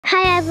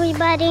Hi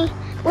everybody,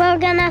 we're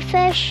gonna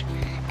fish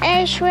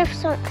with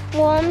some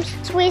worms.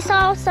 So we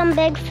saw some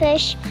big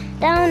fish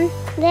down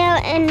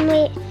there and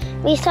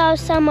we saw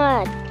some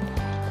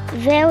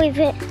very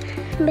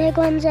big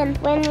ones, and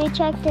when we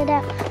checked it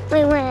out,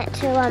 we went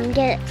to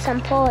get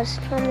some paws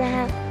from the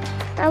house.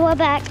 Now we're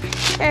back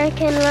and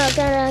we're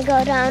gonna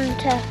go down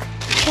to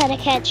try to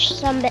catch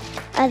some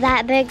of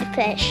that big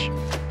fish.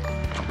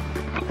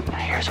 Now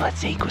here's what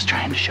Zeke was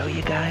trying to show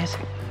you guys.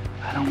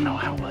 I don't know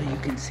how well you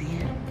can see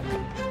it.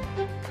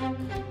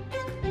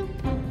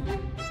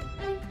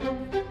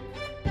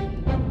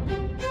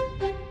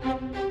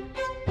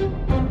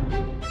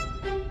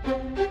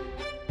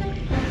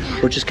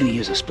 We're just gonna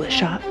use a split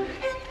shot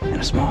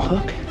and a small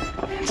hook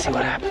and see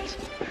what happens.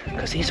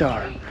 Because these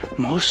are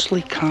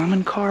mostly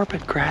common carp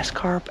and grass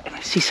carp, and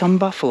I see some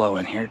buffalo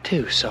in here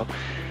too, so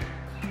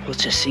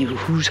let's just see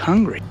who's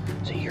hungry.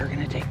 So you're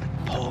gonna take the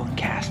pole and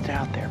cast it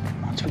out there, but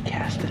once we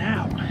cast it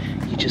out,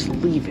 you just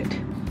leave it.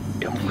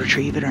 Don't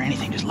retrieve it or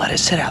anything, just let it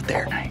sit out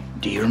there.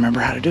 Do you remember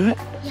how to do it?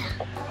 Yeah.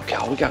 Okay,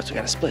 all we got is we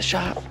got a split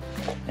shot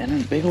and then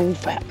a big old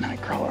fat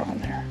night crawler on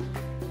there.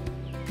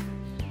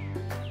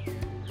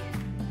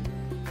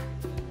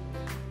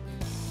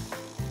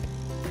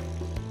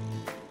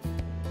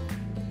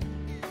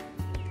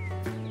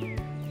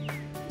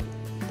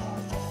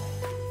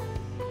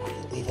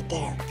 Leave it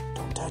there.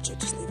 Don't touch it,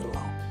 just leave it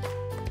alone.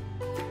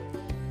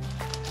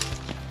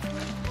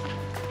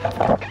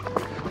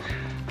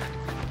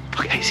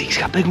 Okay, see, he's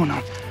got a big one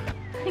on.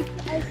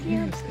 I see him. There he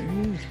is.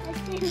 I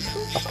see him.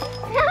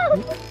 No!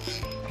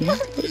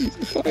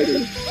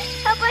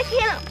 Help, I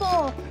can't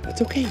pull.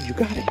 That's okay, you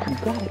got it. You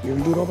got it. You're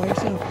gonna do it all by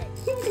yourself.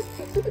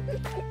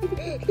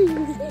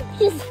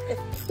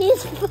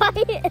 He's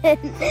fighting.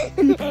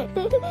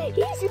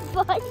 He's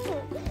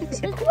fighting. He's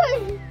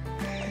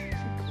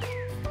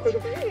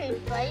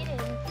fighting.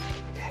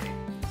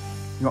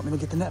 You want me to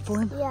get the net for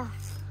him? Yeah.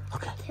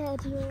 Okay.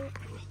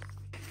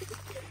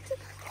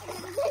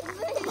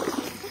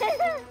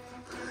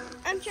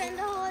 I'm trying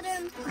to hold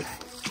him.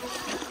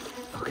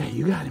 Okay,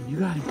 you got him. You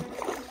got him.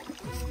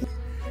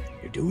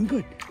 You're doing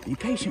good. Be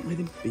patient with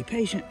him. Be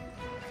patient.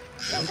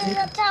 This is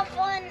a tough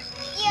one.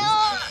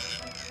 Yeah.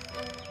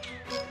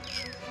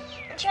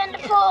 I'm trying to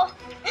pull.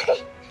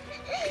 Okay,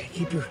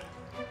 keep your...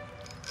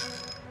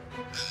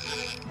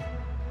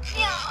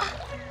 Yeah.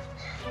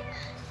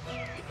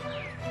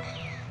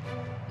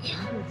 You're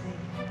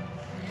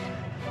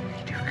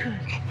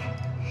good.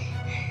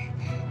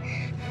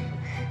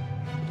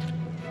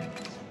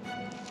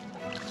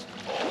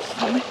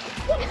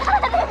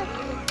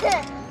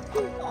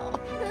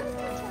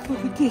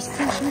 Look at this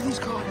fish we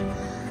just caught.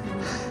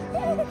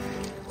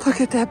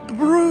 Look at that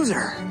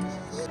bruiser.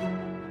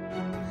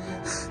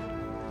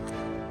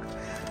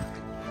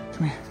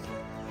 Come here.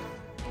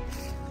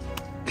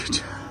 Good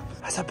job.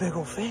 That's a big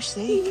old fish,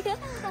 see? Yeah.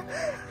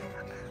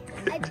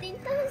 I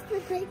think that was the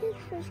biggest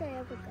fish I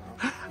ever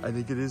got. I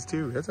think it is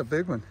too. That's a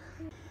big one.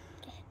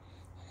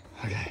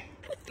 Okay.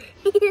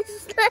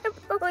 He's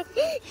slippery.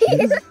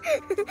 He's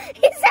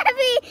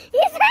heavy.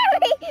 He's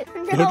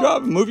heavy. Don't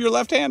drop him. Move your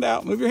left hand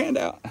out. Move your hand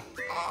out.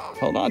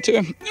 Hold on to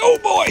him. Oh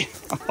boy.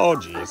 Oh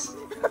jeez.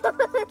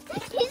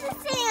 He's a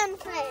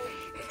sandfish.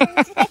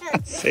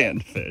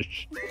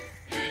 Sandfish.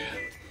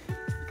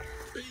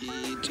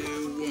 3,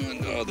 2,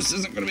 1. Oh, this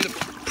isn't going to be the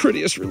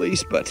prettiest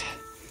release, but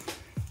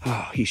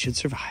oh, he should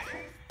survive.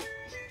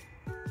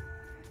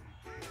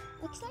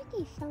 Looks like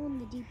he fell in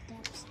the deep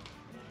depths. Is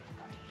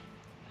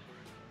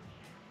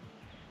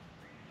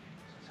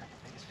that the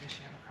biggest fish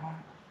you ever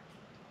caught?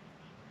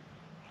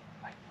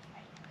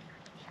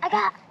 I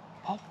got.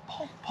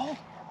 Pull.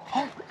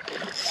 Oh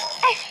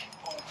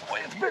boy,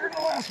 it's bigger than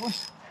the last one.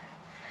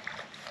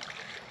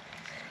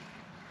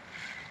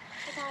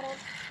 I got him.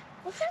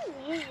 This one's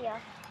easier.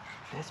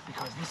 That's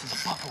because this is a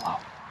buffalo.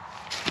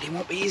 He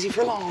won't be easy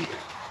for long.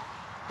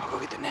 I'll go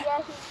get the net.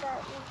 Yeah, he's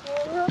not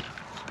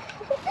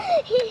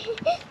easy.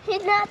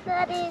 He's not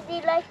that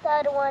easy like the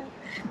other one.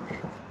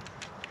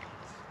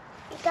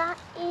 He's. I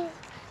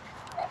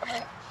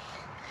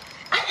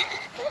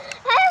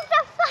have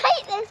to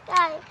fight this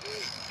guy.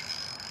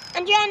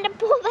 I'm trying to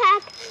pull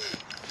back.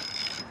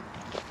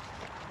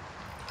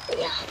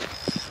 Yeah.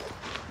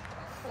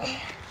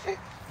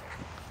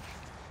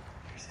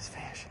 Here's his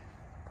fish.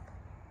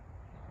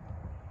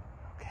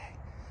 Okay.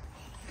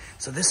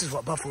 So this is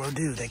what buffalo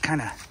do. They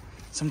kind of,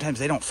 sometimes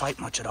they don't fight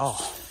much at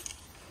all.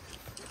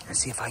 Let's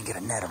see if I can get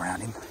a net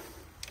around him.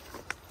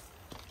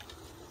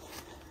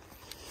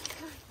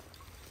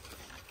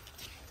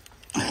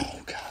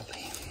 Oh,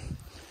 golly.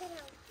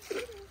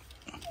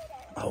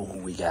 Oh,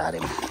 we got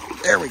him.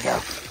 There we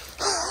go.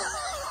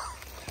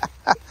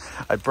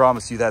 I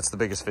promise you that's the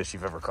biggest fish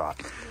you've ever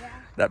caught. Yeah.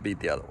 That beat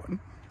the other one.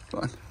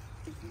 Come on.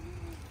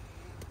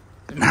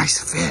 Nice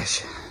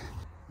fish.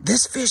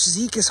 This fish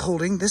Zeke is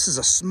holding, this is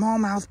a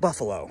smallmouth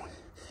buffalo.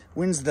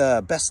 Wins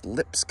the best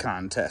lips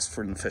contest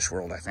for in the fish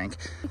world, I think.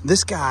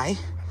 This guy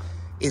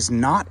is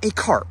not a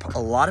carp. A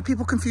lot of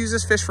people confuse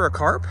this fish for a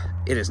carp.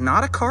 It is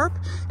not a carp.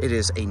 It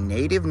is a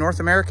native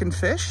North American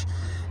fish.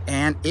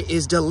 and it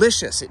is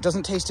delicious. It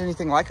doesn't taste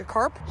anything like a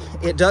carp.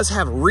 It does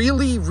have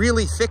really,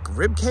 really thick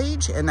rib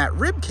cage, and that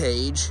rib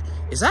cage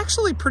is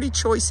actually pretty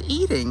choice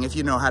eating if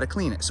you know how to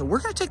clean it. So we're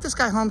gonna take this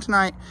guy home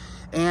tonight,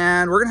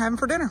 and we're gonna have him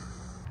for dinner.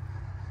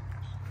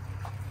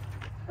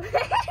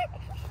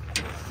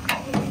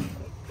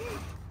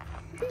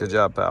 Good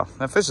job, pal.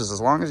 That fish is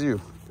as long as you.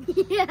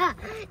 Yeah,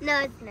 no,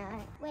 it's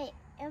not. Wait,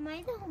 am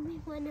I the only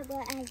one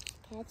that has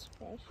catch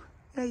fish?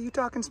 Hey, you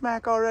talking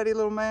smack already,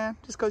 little man?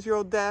 Just because your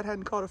old dad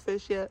hadn't caught a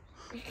fish yet?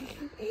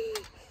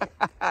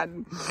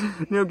 You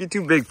don't get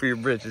too big for your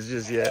britches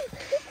just yet.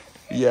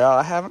 Yeah,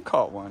 I haven't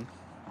caught one.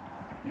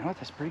 You know what?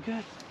 That's pretty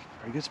good.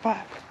 Pretty good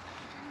spot.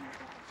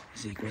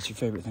 Zeke, what's your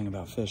favorite thing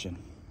about fishing?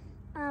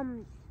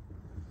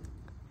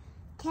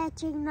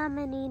 Catching them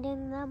and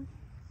eating them.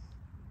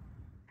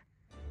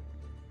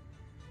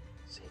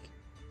 Zeke.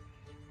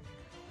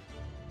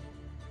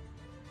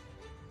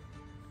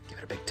 Give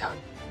it a big tug.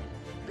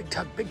 Big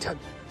tug, big tug.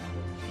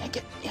 Yank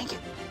it, yank it.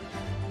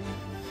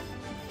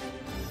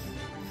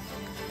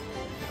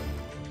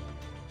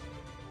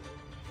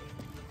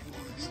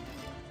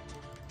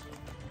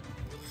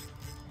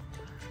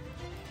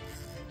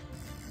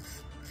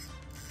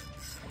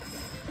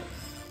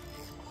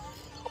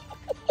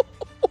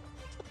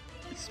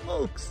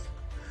 Smokes.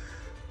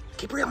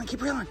 Keep reeling,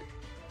 keep reeling.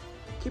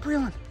 Keep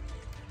reeling.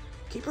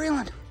 Keep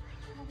reeling.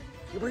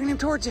 You're bringing him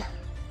towards you.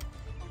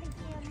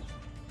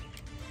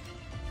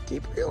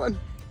 Keep reeling.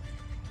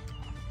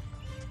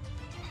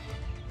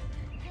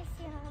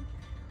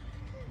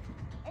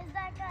 Is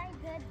that guy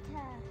good to,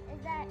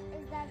 is that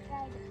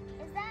guy,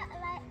 is that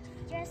like,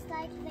 just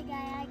like the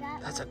guy I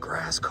got? That's a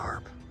grass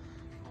carp.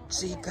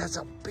 Zeke, that's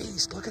a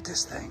beast. Look at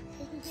this thing.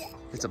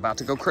 It's about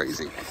to go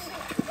crazy.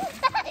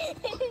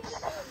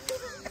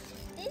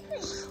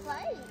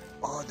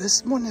 Oh,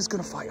 this one is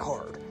gonna fight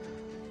hard.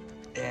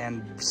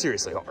 And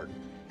seriously hard.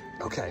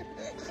 Okay.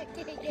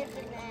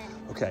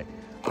 Okay.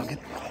 I'm gonna,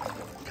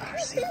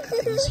 gosh, Zeke, that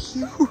thing is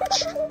huge.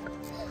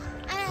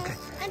 Okay.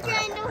 I'm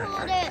trying to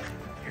hold it.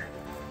 Here.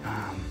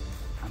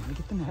 I'm gonna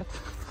get the net.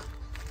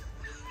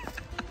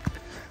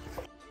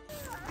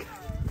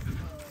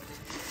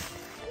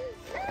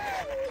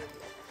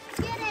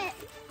 Get it.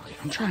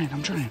 Okay,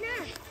 I'm trying.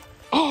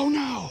 Oh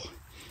no!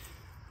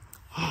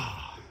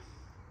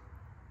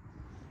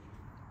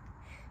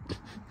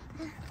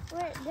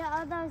 Wait,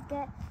 are those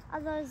good?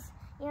 Are those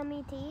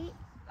yummy to eat?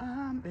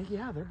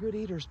 Yeah, they're good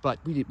eaters, but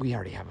we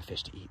already have a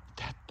fish to eat.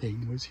 That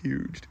thing was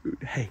huge,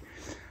 dude. Hey,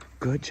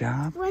 good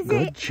job.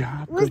 Good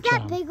job. Was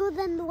that bigger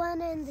than the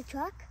one in the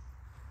truck?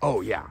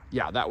 Oh yeah,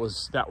 that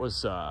was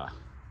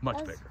much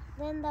bigger.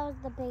 Then that was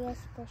the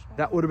biggest fish.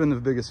 That would have been the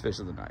biggest fish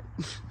of the night,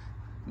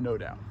 no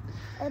doubt.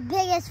 The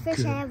biggest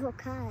fish I ever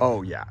caught.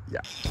 Oh yeah.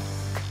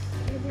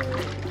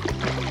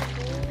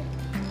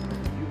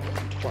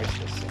 Twice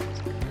this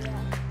size.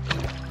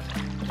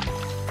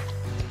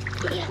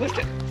 Yeah. Lift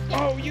it.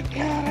 Oh, you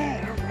got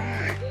it. All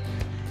right.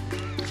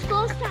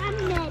 First time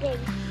netting.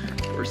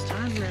 First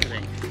time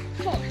netting.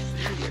 There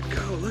you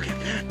go. Look at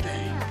that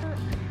thing.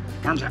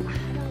 Arms out.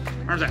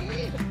 Arms out.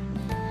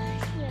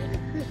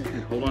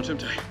 Hold on to him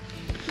tight.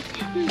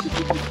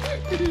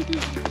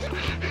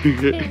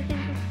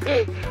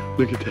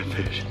 Look at that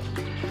fish.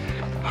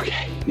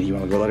 Okay. Now you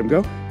want to go let him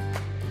go?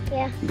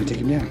 Yeah. You can take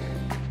him down.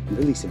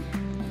 Release him.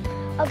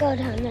 I'll go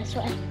down this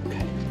way.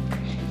 Okay.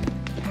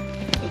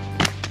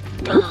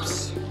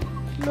 Oops.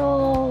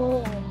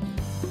 No.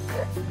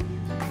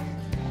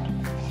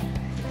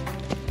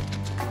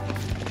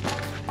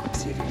 Let's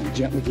see if you can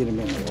gently get him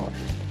in the water.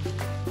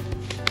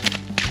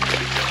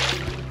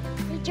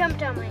 He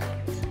jumped on my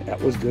hands.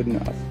 That was good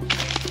enough.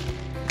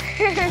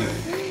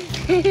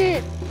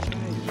 Just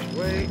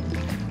wait.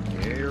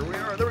 Here we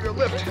are. There we go.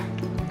 Lift.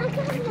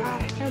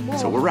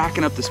 So we're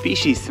racking up the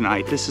species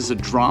tonight. This is a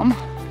drum.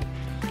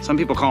 Some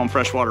people call them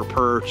freshwater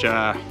perch,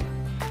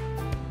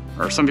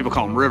 or some people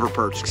call them river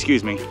perch,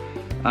 excuse me.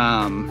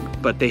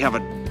 But they have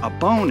a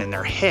bone in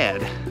their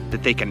head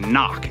that they can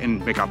knock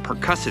and make a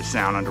percussive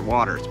sound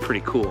underwater. It's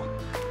pretty cool.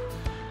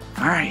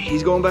 All right,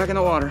 he's going back in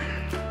the water.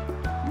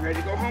 You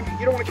ready to go home?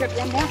 You don't want to catch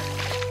one more?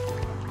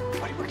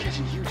 Buddy, we're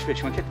catching huge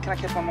fish. Can I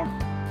catch one more?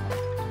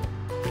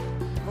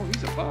 Oh,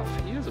 he's a buff.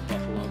 He is a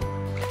buffalo.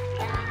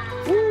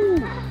 Woo!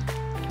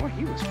 Boy,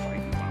 he was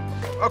fighting.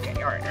 Okay,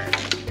 all right.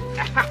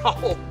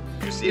 Ow!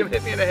 You see him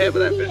hit me in the head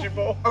with that fishing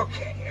pole?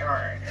 Okay, all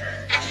right.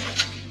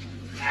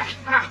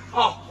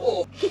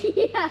 Ow!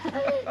 Yeah.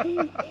 It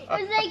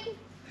was like,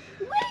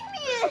 wait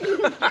a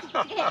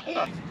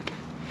minute.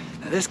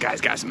 Now this guy's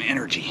got some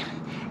energy.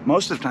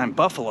 Most of the time,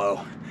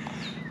 buffalo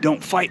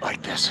don't fight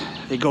like this.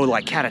 They go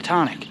like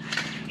catatonic.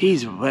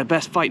 He's the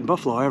best fighting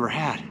buffalo I ever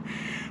had.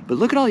 But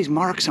look at all these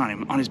marks on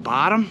him. On his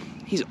bottom,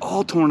 he's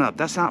all torn up.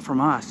 That's not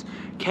from us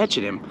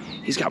catching him.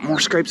 He's got more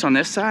scrapes on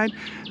this side.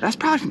 That's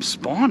probably from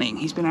spawning.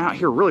 He's been out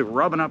here really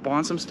rubbing up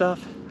on some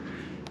stuff.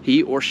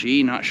 He or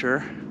she, not sure.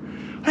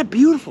 What a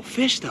beautiful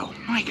fish though.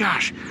 My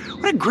gosh,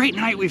 what a great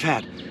night we've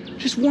had.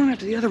 Just one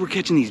after the other, we're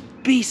catching these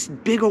beasts,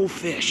 big old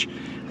fish.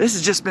 This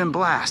has just been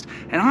blast.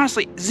 And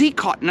honestly, Zeke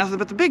caught nothing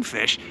but the big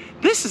fish.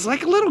 This is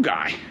like a little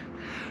guy.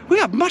 We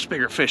got much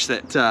bigger fish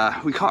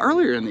that we caught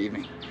earlier in the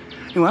evening.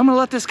 Anyway, I'm gonna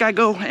let this guy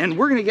go and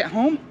we're gonna get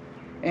home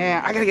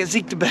and I gotta get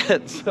Zeke to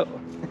bed, so.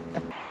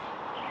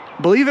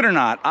 Believe it or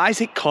not,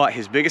 Isaac caught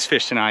his biggest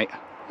fish tonight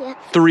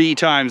 3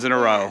 times in a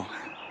row.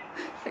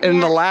 And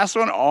the last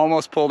one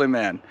almost pulled him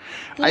in.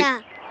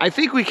 Yeah. I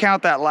think we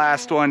count that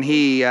last one,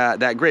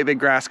 that great big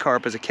grass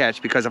carp as a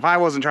catch, because if I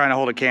wasn't trying to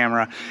hold a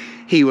camera,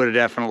 he would have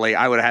definitely,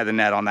 I would have had the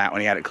net on that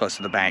when he had it close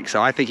to the bank.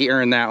 So I think he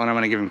earned that one. I'm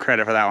gonna give him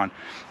credit for that one.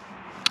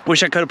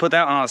 Wish I could have put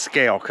that one on a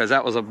scale, because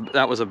that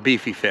was a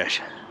beefy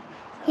fish.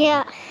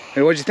 Yeah.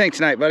 Hey, what'd you think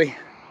tonight, buddy?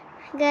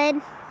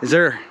 Good. Is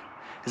there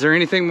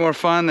anything more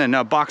fun than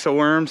a box of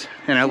worms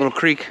in a little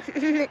creek?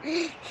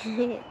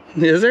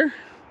 Is there?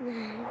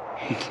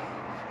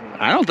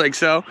 I don't think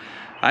so.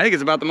 I think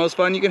it's about the most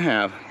fun you can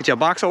have. Get you a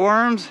box of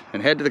worms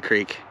and head to the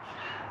creek.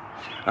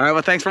 All right,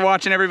 well, thanks for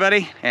watching,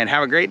 everybody, and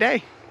have a great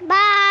day.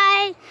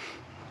 Bye.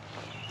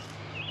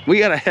 We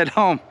gotta head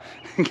home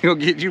and go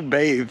get you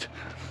bathed.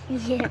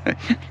 Yeah.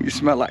 You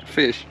smell like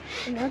fish.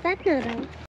 No, that's not all.